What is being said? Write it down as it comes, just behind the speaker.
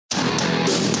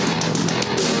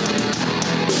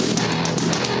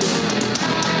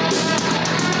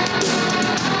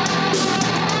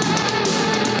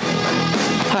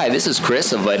this is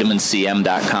Chris of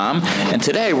VitaminCM.com, and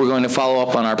today we're going to follow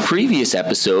up on our previous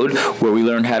episode where we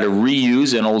learned how to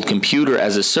reuse an old computer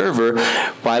as a server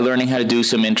by learning how to do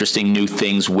some interesting new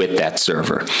things with that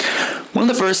server. One of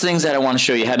the first things that I want to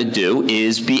show you how to do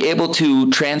is be able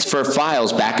to transfer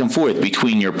files back and forth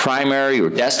between your primary or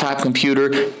desktop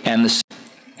computer and the.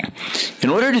 In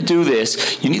order to do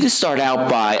this, you need to start out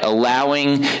by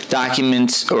allowing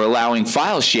documents or allowing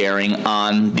file sharing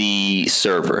on the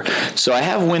server. So I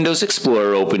have Windows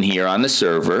Explorer open here on the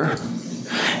server,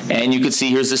 and you can see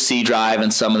here's the C drive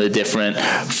and some of the different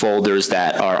folders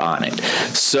that are on it.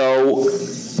 So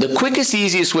the quickest,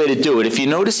 easiest way to do it, if you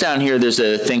notice down here there's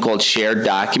a thing called Shared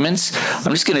Documents.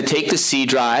 I'm just going to take the C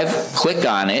drive, click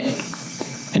on it,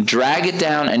 and drag it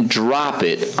down and drop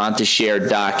it onto Shared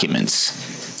Documents.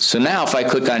 So now if I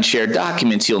click on Shared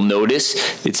Documents, you'll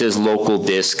notice it says Local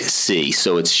Disk C,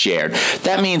 so it's shared.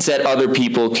 That means that other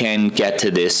people can get to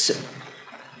this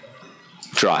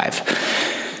drive.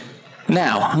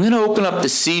 Now, I'm going to open up the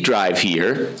C drive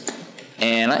here,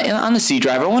 and on the C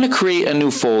drive, I want to create a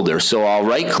new folder. So I'll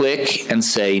right-click and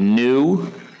say New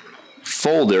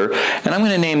Folder, and I'm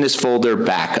going to name this folder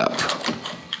Backup.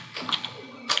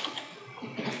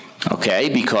 Okay,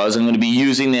 because I'm going to be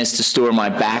using this to store my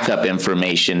backup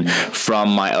information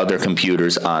from my other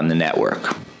computers on the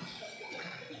network.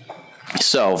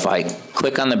 So if I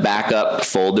click on the backup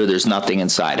folder, there's nothing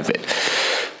inside of it.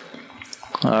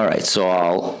 All right, so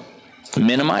I'll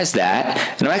minimize that,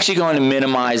 and I'm actually going to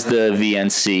minimize the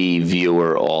VNC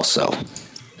viewer also.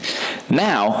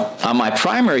 Now, on my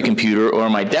primary computer or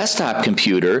my desktop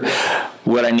computer,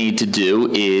 what I need to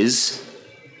do is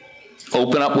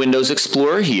open up Windows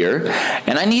Explorer here,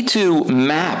 and I need to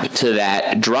map to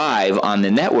that drive on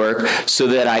the network so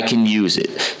that I can use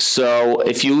it. So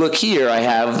if you look here,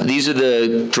 these are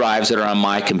the drives that are on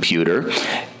my computer.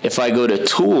 If I go to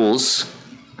Tools,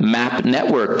 Map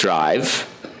Network Drive,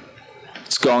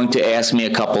 it's going to ask me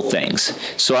a couple things.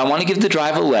 So I want to give the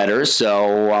drive a letter,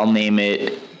 so I'll name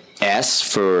it S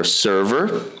for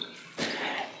server.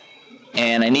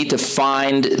 And I need to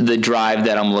find the drive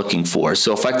that I'm looking for.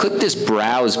 So if I click this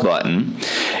Browse button,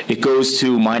 it goes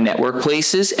to My Network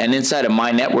Places, and inside of My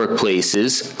Network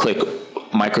Places, click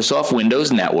Microsoft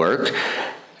Windows Network,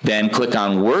 then click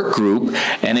on Workgroup,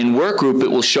 and in Workgroup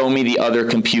it will show me the other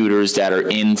computers that are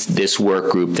in this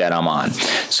workgroup that I'm on.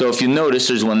 So if you notice,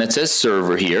 there's one that says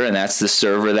Server here, and that's the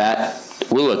server that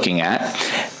we're looking at.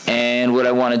 And what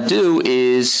I want to do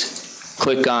is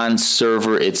click on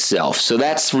server itself. So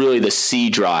that's really the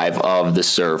C drive of the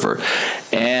server.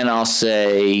 And I'll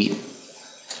say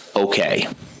OK.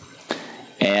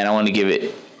 And I want to give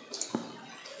it,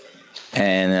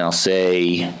 and then I'll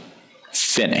say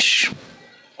finish.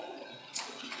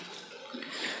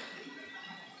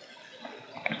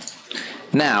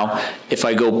 Now, if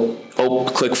I go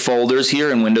click folders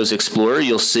here in Windows Explorer,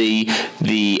 you'll see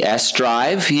the S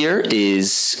drive here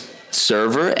is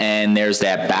server, and there's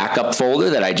that backup folder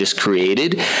that I just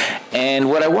created. And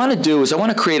what I want to do is I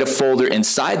want to create a folder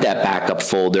inside that backup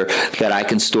folder that I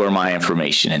can store my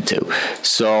information into.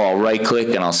 So I'll right click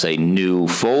and I'll say New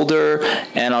Folder,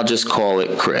 and I'll just call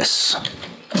it Chris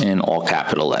in all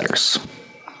capital letters.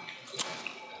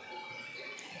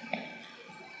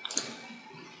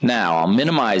 Now, I'll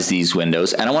minimize these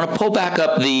windows, and I want to pull back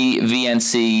up the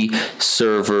VNC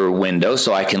server window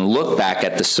so I can look back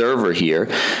at the server here.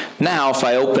 Now, if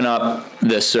I open up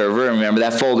the server, remember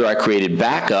that folder I created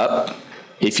backup,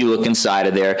 if you look inside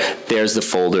of there, there's the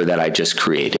folder that I just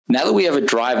created. Now that we have a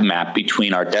drive map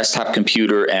between our desktop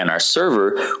computer and our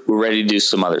server, we're ready to do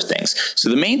some other things. So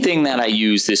the main thing that I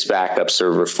use this backup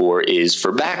server for is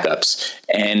for backups.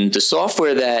 And the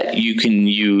software that you can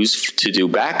use to do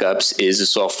backups is a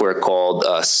software called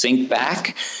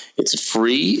Syncback. It's a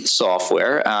free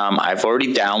software. I've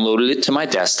already downloaded it to my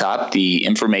desktop. The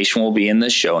information will be in the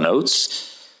show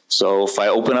notes. So if I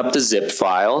open up the zip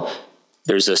file,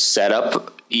 there's a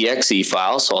setup exe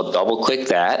file, so I'll double click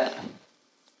that.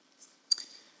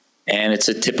 And it's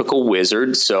a typical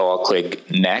wizard, so I'll click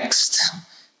next,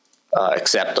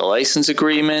 accept the license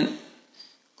agreement,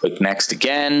 click next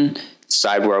again,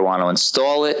 decide where I want to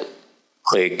install it,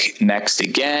 click next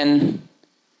again,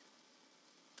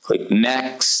 click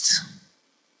next,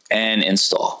 and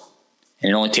install.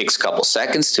 And it only takes a couple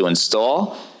seconds to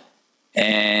install,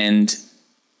 and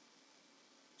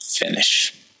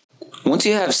finish. Once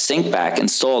you have Syncback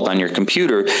installed on your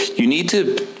computer, you need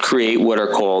to create what are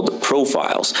called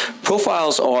profiles.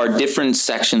 Profiles are different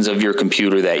sections of your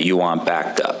computer that you want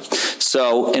backed up.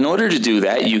 So in order to do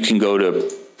that, you can go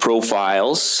to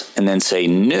Profiles and then say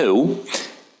New,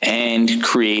 and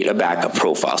create a backup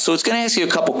profile. So it's going to ask you a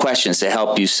couple questions to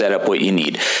help you set up what you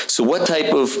need. So what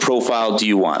type of profile do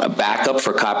you want? A backup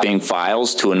for copying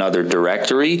files to another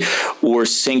directory, or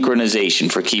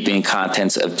synchronization for keeping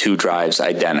contents of two drives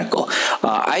identical?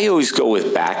 I always go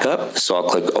with backup, so I'll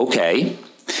click OK,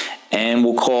 and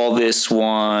we'll call this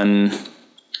one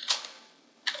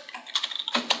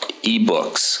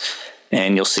eBooks,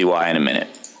 and you'll see why in a minute.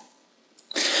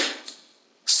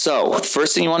 So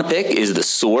first thing you want to pick is the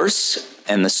source,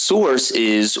 and the source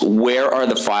is where are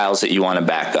the files that you want to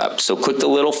back up. So click the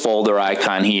little folder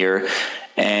icon here,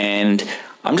 and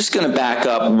I'm just going to back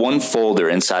up one folder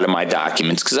inside of my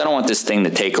documents because I don't want this thing to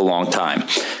take a long time.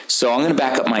 So I'm going to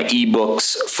back up my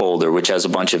eBooks folder, which has a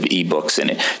bunch of eBooks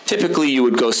in it. Typically you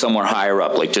would go somewhere higher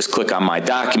up, like just click on my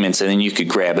documents and then you could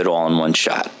grab it all in one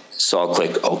shot. So I'll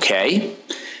click OK.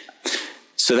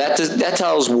 So that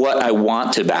tells what I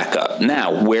want to back up.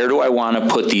 Now, where do I want to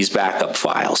put these backup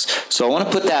files? So I want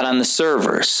to put that on the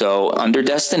server. So under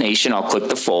destination, I'll click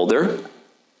the folder,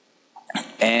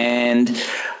 and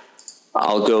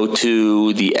I'll go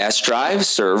to the S drive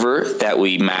server that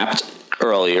we mapped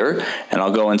earlier, and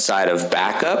I'll go inside of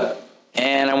backup.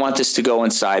 And I want this to go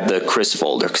inside the Chris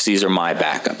folder because these are my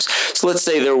backups. So let's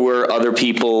say there were other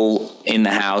people in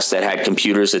the house that had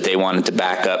computers that they wanted to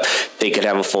back up. They could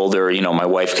have a folder, my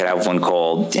wife could have one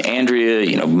called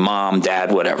Andrea, mom,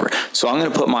 dad, whatever. So I'm going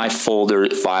to put my folder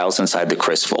files inside the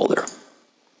Chris folder.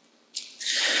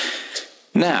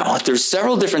 Now, there's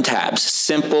several different tabs: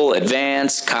 simple,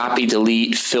 advanced, copy,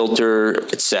 delete, filter,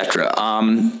 etc.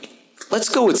 Let's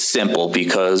go with simple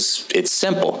because it's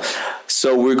simple.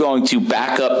 So we're going to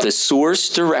back up the source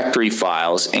directory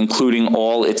files, including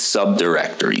all its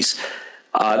subdirectories.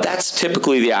 That's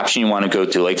typically the option you want to go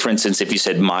to. Like for instance, if you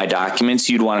said My Documents,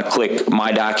 you'd want to click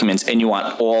My Documents and you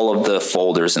want all of the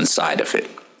folders inside of it.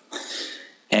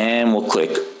 And we'll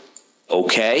click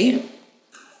OK.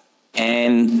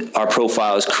 And our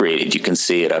profile is created. You can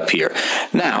see it up here.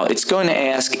 Now, it's going to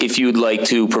ask if you would like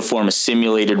to perform a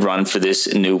simulated run for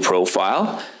this new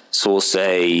profile. So we'll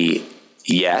say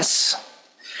yes.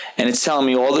 And it's telling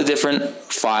me all the different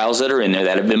files that are in there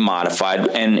that have been modified,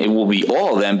 and it will be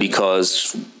all of them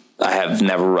because I have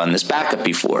never run this backup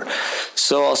before.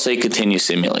 So I'll say continue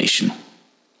simulation.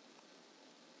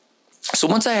 So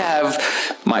once I have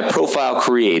my profile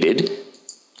created,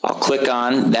 I'll click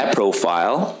on that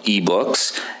profile,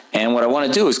 eBooks, and what I want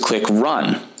to do is click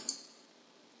Run.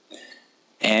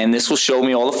 And this will show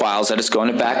me all the files that it's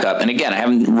going to back up. And again, I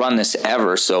haven't run this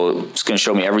ever, so it's going to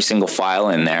show me every single file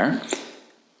in there.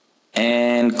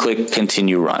 And click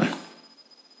Continue Run.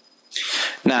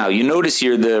 Now, you notice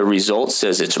here the result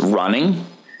says it's running.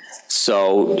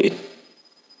 So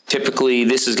typically,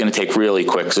 this is going to take really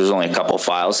quick because there's only a couple of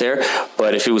files there.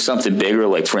 But if it was something bigger,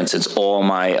 like for instance, all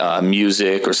my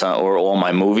music or all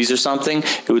my movies or something,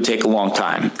 it would take a long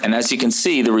time. And as you can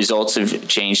see, the results have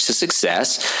changed to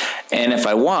success. And if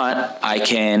I want, I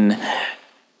can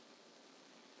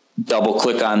double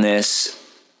click on this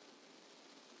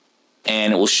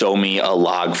and it will show me a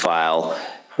log file,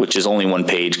 which is only one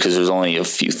page because there's only a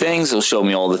few things. It'll show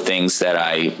me all the things that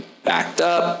I backed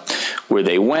up, where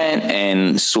they went,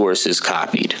 and source is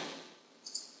copied.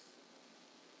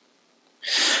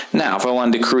 Now, if I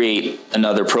wanted to create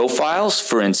another profiles,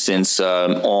 for instance,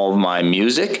 all of my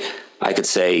music, I could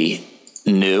say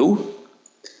new.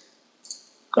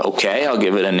 Okay, I'll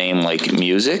give it a name like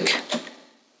music.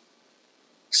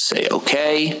 Say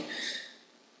okay.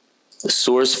 The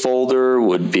source folder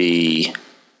would be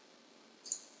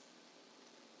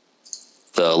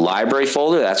the library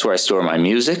folder. That's where I store my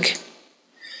music.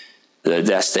 The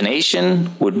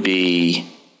destination would be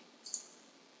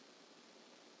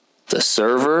the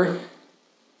server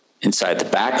inside the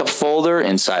backup folder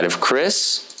inside of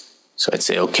Chris. So I'd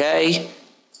say OK.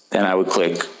 Then I would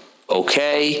click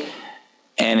OK.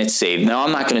 And it's saved. Now,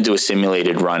 I'm not going to do a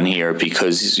simulated run here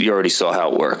because you already saw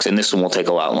how it works, and this one will take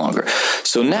a lot longer.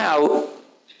 So now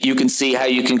you can see how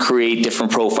you can create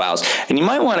different profiles. And you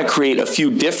might want to create a few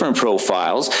different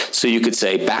profiles. So you could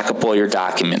say back up all your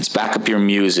documents, back up your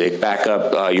music, back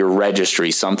up your registry,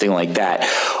 something like that.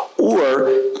 Or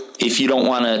if you don't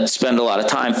want to spend a lot of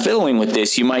time fiddling with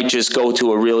this, you might just go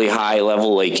to a really high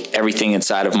level, like everything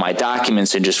inside of my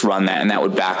documents, and just run that, and that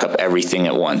would back up everything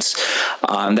at once.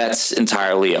 That's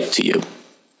entirely up to you.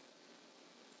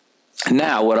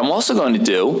 Now, what I'm also going to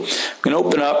do, I'm going to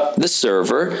open up the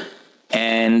server,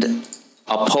 and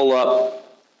I'll pull up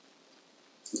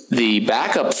the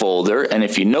backup folder, and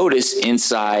if you notice,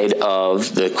 inside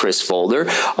of the Chris folder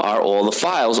are all the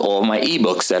files, all of my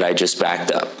ebooks that I just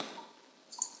backed up.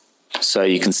 So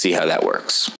you can see how that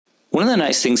works. One of the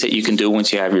nice things that you can do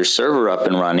once you have your server up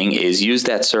and running is use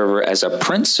that server as a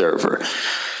print server.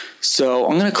 So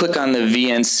I'm going to click on the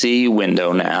VNC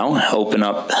window now, open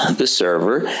up the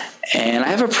server, and I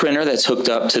have a printer that's hooked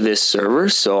up to this server,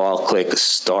 so I'll click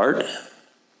Start,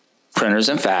 Printers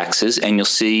and Faxes, and you'll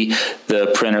see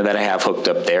the printer that I have hooked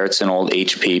up there. It's an old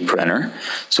HP printer.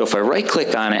 So if I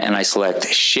right-click on it and I select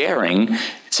Sharing, it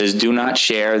says Do Not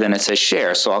Share, then it says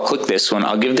Share. So I'll click this one.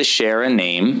 I'll give the share a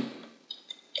name.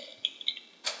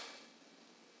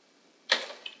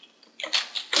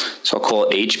 So I'll call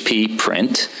it HP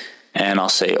Print, and I'll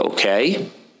say OK.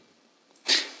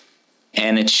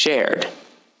 And it's shared.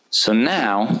 So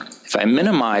now, if I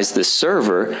minimize the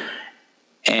server,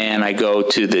 and I go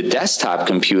to the desktop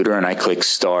computer and I click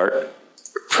Start,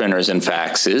 Printers and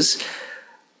Faxes,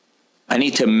 I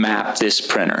need to map this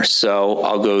printer. So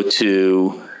I'll go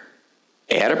to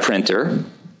Add a Printer,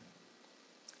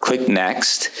 click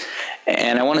Next,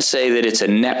 and I want to say that it's a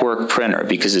network printer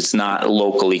because it's not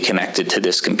locally connected to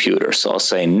this computer. So I'll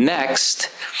say Next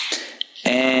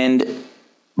and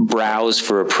browse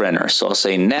for a printer. So I'll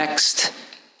say Next,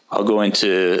 I'll go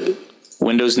into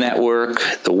Windows Network,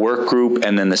 the work group,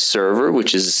 and then the server,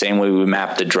 which is the same way we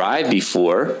mapped the drive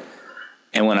before.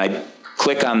 And when I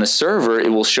click on the server, it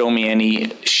will show me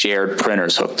any shared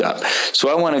printers hooked up. So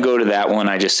I want to go to that one.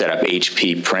 I just set up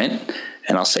HP Print,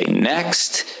 and I'll say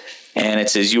Next. And it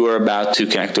says you are about to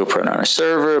connect to a printer on a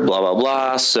server, blah, blah,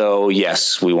 blah. So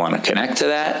yes, we want to connect to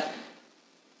that.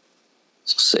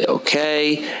 So say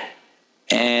OK.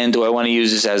 And do I want to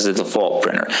use this as a default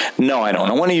printer? No, I don't.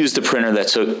 I want to use the printer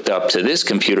that's hooked up to this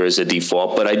computer as a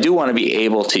default, but I do want to be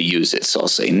able to use it. So I'll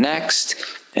say Next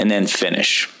and then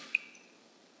Finish.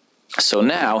 So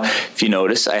now, if you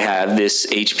notice, I have this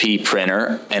HP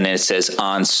printer and it says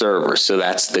on server. So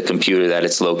that's the computer that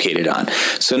it's located on.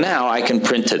 So now I can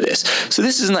print to this. So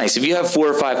this is nice. If you have 4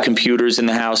 or 5 computers in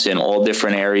the house in all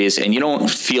different areas and you don't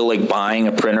feel like buying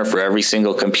a printer for every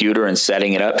single computer and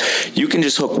setting it up, you can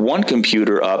just hook one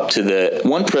printer up to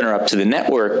the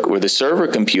network or the server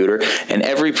computer, and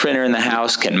every printer in the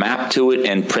house can map to it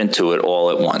and print to it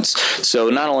all at once. So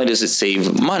not only does it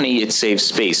save money, it saves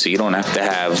space. So you don't have to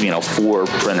have, 4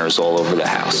 printers all over the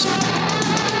house.